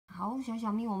好，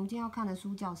小咪，我们今天要看的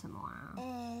书叫什么啊？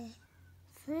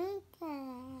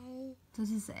这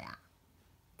是谁啊？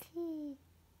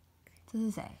这是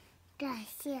谁？大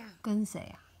象跟谁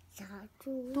啊？小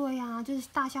猪。对啊，就是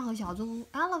大象和小猪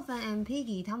 （Elephant and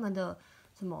Piggy） 他们的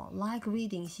什么 Like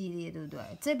Reading 系列，对不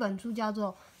对？这本书叫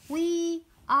做 We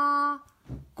Are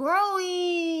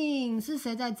Growing， 是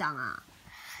谁在长啊？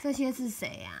这些是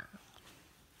谁啊？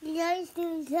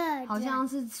好像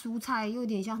是蔬菜，又有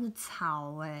点像是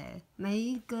草哎，每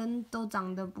一根都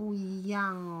长得不一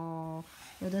样哦，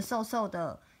有的瘦瘦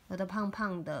的，有的胖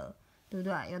胖的，对不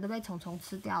对？有的被虫虫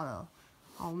吃掉了。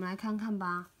好，我们来看看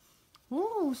吧。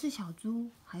哦，是小猪，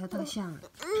还有大象，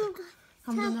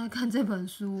他们正在看这本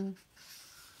书，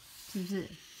是不是？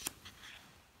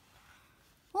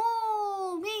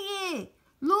哦 ，Piggy,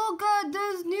 look at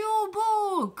this new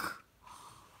book.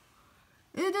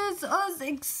 It is as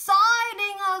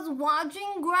exciting as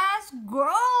watching grass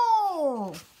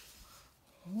grow.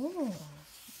 Oh.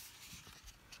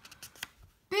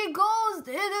 Because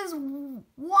it is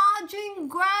watching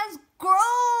grass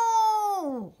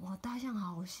grow. 哇，大象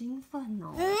好兴奋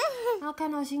哦！他看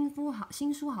到新书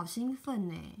好兴奋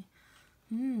呢。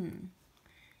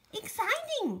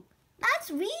Exciting.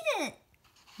 Let's read it.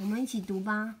 我们一起读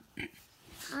吧。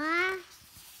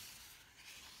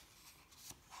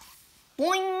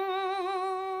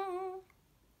Boing!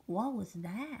 What was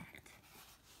that?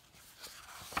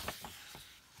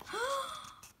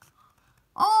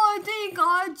 I think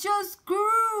I just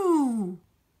grew.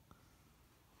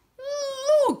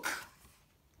 Look!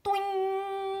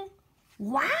 Doing!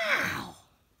 Wow!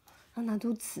 他拿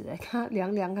出尺来看，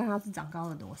量看他是长高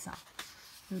了多少，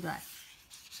对不对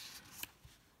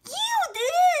？You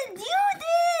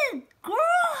did,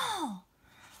 girl!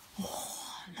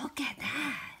 Oh, look at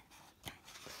that!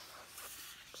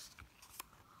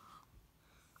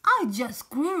 I just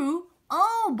grew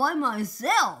all by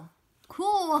myself.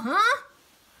 Cool, huh?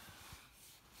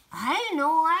 I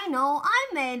know. I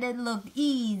made it look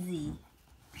easy.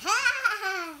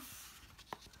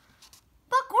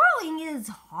 But growing is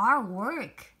hard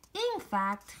work. In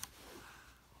fact,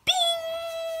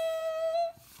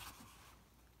 bing!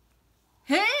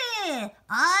 Hey,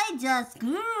 I just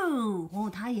grew.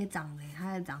 哦，它也长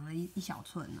了一小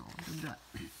寸哦，对不对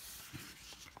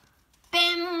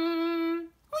？Bing!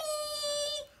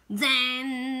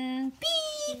 Then,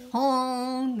 bee,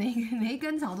 轰！每一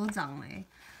根草都长了，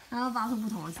它会发出不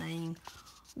同的声音。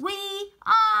We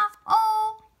are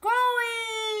all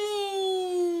growing.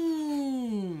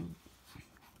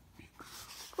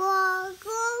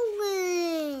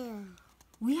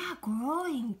 We are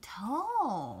growing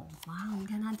tall. 哇，你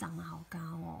看它长得好高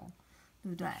哦，对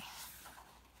不对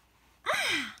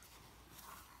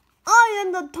？I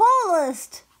am the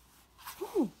tallest.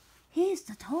 Oh, he is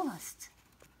the tallest.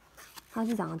 它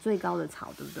是长得最高的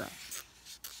草，对不对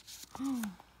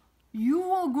？You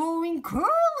are growing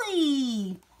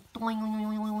curly. I'm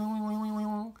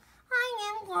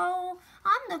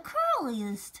the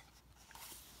curliest.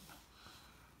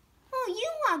 Oh,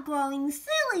 you are growing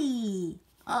silly.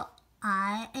 Oh,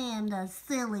 I am the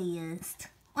silliest.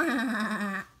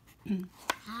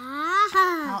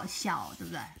 好笑，对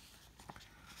不对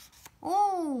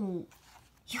？Oh,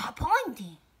 you are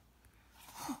pointing.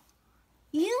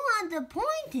 You are the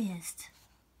pointiest.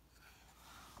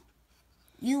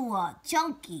 You are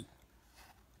chunky.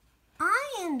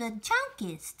 I am the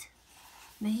chunkiest.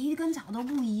 每一根草都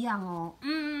不一样哦。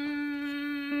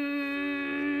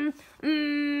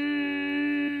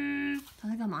他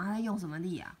在干嘛？他在用什么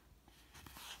力啊？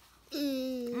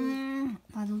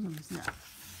发生什么事啊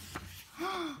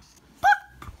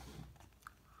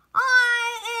？I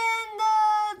am the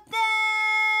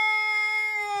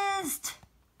dentist.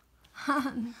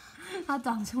 他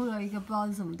长出了一个不知道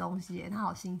是什么东西，他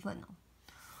好兴奋哦。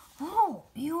Oh,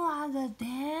 you are the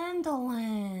dandelion.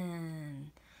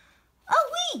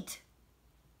 Oh, wait.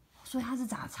 所以它是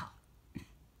杂草。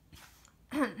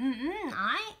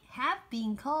I have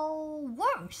been called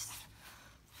worse.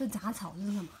 所以杂草是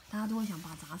干嘛？大家都会想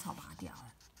把杂草拔掉。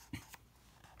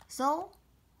So,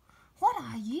 what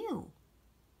are you?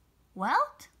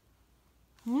 Walt?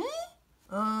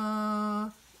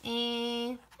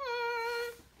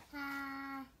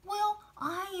 Well,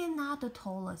 I am not the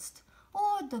tallest,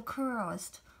 or the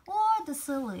curliest, or the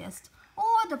silliest,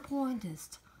 or the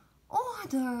pointiest, or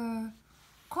the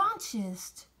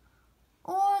crunchiest,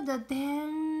 or the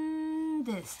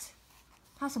dentist.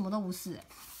 他什么都不是，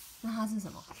那他是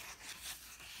什么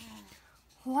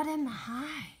 ？What am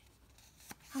I?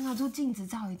 他拿出镜子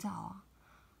照一照啊。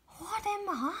What am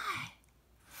I?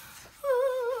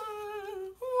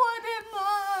 What am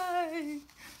I?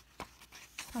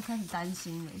 他开始担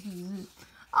心了，是不是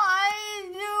 ？I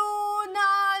do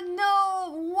not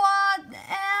know what I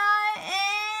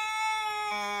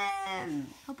am。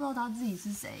他不知道他自己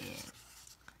是谁耶。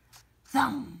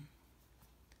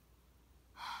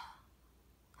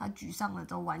他沮丧了，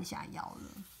都弯下腰了。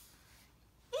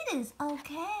It is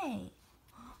okay.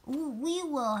 We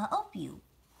will help you.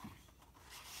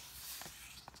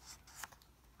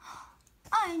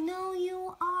 I know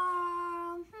you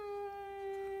are.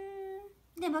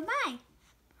 Never mind.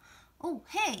 Oh,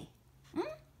 hey.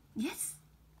 Yes.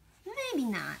 Maybe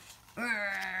not.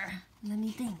 Let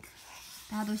me think.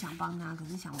 大家都想帮他，可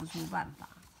是想不出办法。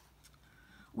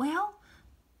Well,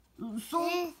 so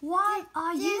what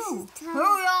are you?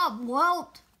 Hurry up,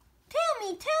 Walt. Tell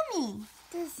me.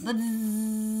 这是他吗？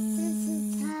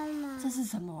这是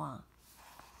什么啊？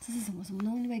这是什么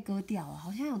东西被割掉了？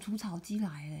好像有除草机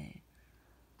来嘞，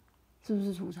是不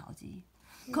是除草机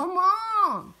 ？Come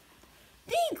on,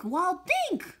 think, Walt,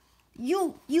 think.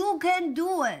 You can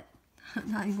do it.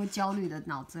 他因为焦虑的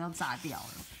脑子要炸掉了。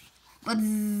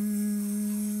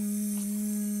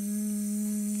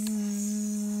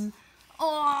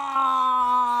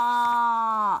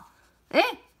哇！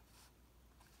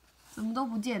怎么都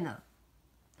不见了？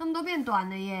它们都变短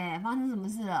了耶！发生什么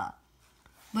事了？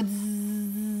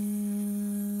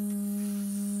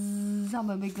它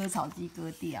们被割草机割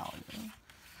掉了。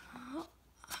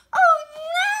Oh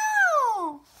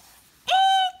no!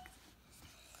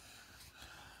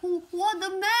 What a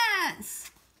mess!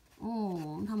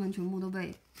 哦，它们全部都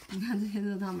被，你看这些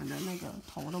是它们的那个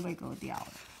头都被割掉了。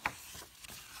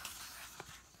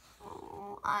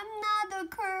I'm not the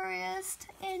curriest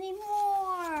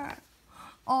anymore.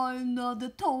 I'm not the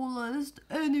tallest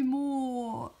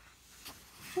anymore.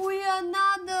 We are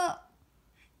not the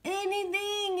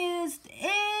anythingest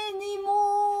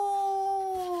anymore.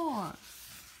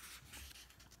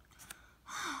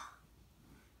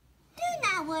 Do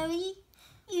not worry,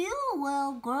 you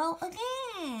will grow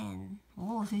again.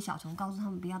 哦，所以小虫告诉他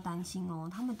们不要担心哦，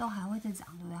他们都还会再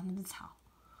长，对不对？他们是草。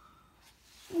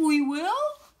We will,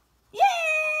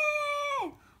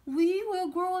 yeah, we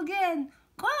will grow again.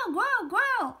 Grow.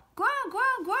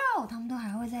 他们都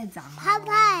还会再长。拍。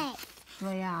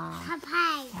对呀。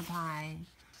拍。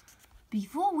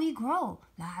Before we grow,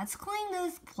 let's clean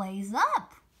this place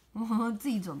up. 自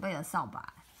己准备了扫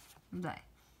把，对不对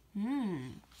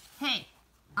？Hey,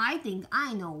 I think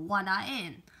I know what I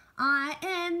am. I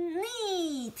am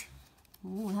neat.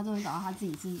 哦，他终于找到他自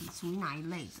己是属于哪一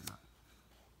类的了。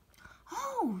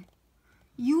Oh,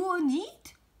 you are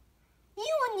neat? You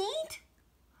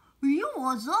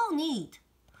are so neat.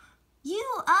 You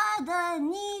are the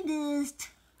neatest.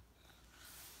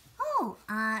 Oh,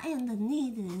 I am the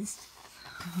neatest.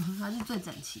 他是最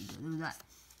整齐的，对不对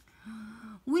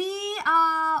 ？We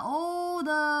are all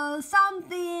the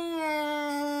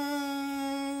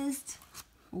somethingest.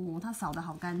 哦，他扫得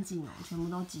好干净哦，全部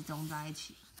都集中在一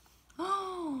起。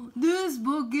Oh, this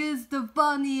book is the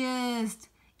funniest.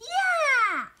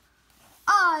 Yeah.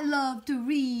 I love to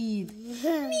read.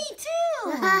 Me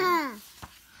too.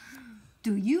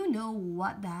 Do you know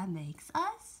what that makes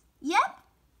us? Yep.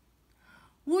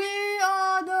 We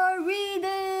are the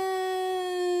readers.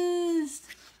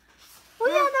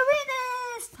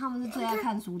他们是最爱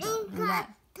看书的，对不对？他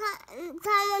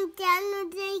们加了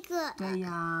这个。对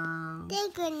呀。这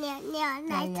个鸟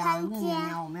来参加。那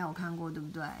鸟我没有看过，对不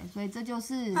对？所以这就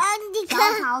是小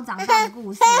草长大的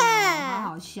故事哦，好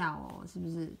好笑哦，是不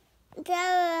是？这个好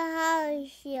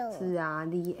笑。是啊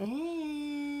，The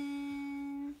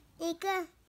end。一个。